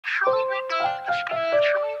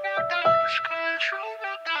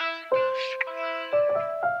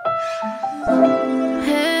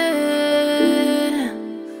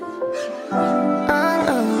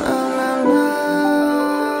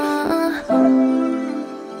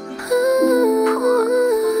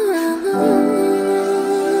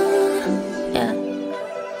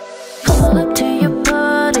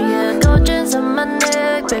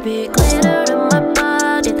Baby, glitter in my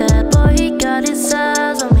body. That boy, he got his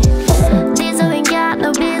eyes on me. These ain't got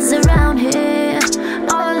no biz around here.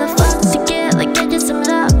 All the fucks you get, like get you some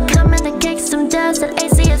love. Come in and kick some dust at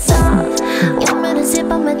ACSR. Want me to zip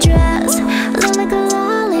on my dress, look like a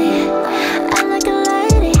lolly, act like a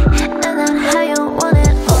lady, and that's how you want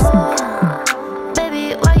it all.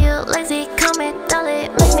 Baby, why you lazy? Call me dolly,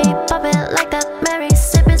 make me pop it like that Mary.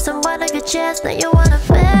 Sipping some water, good chest, now you wanna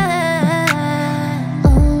bet.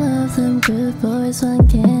 Good boys want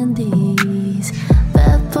candies,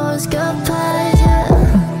 bad boys got pies, yeah.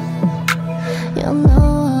 You know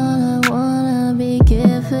all I wanna be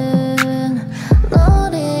given,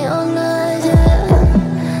 naughty all night,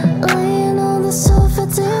 yeah. Laying on the sofa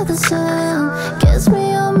till the sun kiss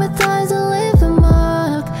me on my thighs and leave a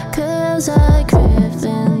mark. Cause I craved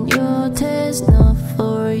in your taste, not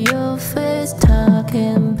for your face.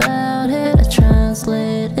 Talking about it, I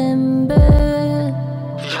translate in bed.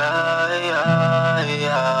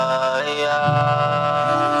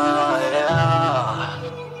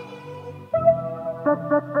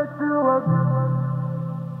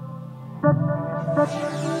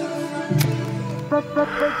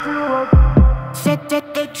 Said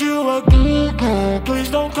that you a good girl, please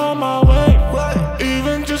don't come my way.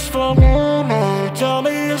 Even just for one night, tell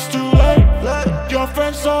me it's too late. Your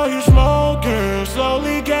friends saw you smoking,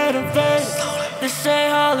 slowly getting fake. This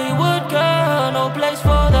ain't Hollywood, girl, no place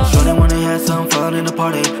for the. Sure they wanna have some fun in the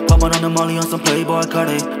party. Poppin' on the molly on some Playboy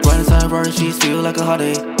Cardi. Right inside Rory, she's feel like a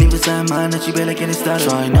hottie. Leave the same mind that she barely getting started.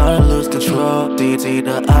 Trying not to lose control. DT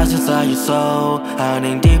the eyes inside your soul.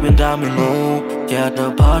 Hiding deep in diamond room. Yeah,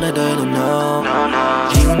 the part that they don't know.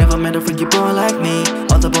 You never met a freaky boy like me.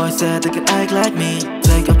 All the boys said they could act like me.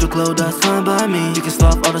 Take off your clothes, that's fine by me. You can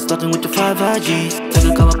stop all the starting with your 5 IGs.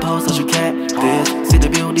 Take a cover pose, so you cat this. See the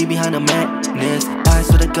beauty behind the madness. I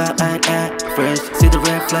swear to God, I ain't average. See the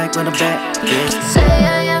red flag on the back, bitch. Say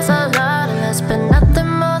I guess a lot of less, but nothing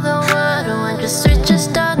more than what I want. Just switch your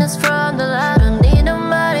darkness from the light. Don't need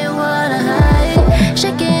nobody wanna hide.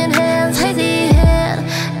 Shaking hands, hazy head,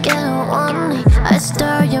 get on me. I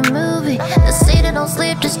star your movie. The city don't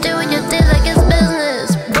sleep, just doing your thing like it's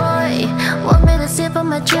business. Boy, want me to sip on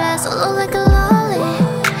my dress, I look like a lolly.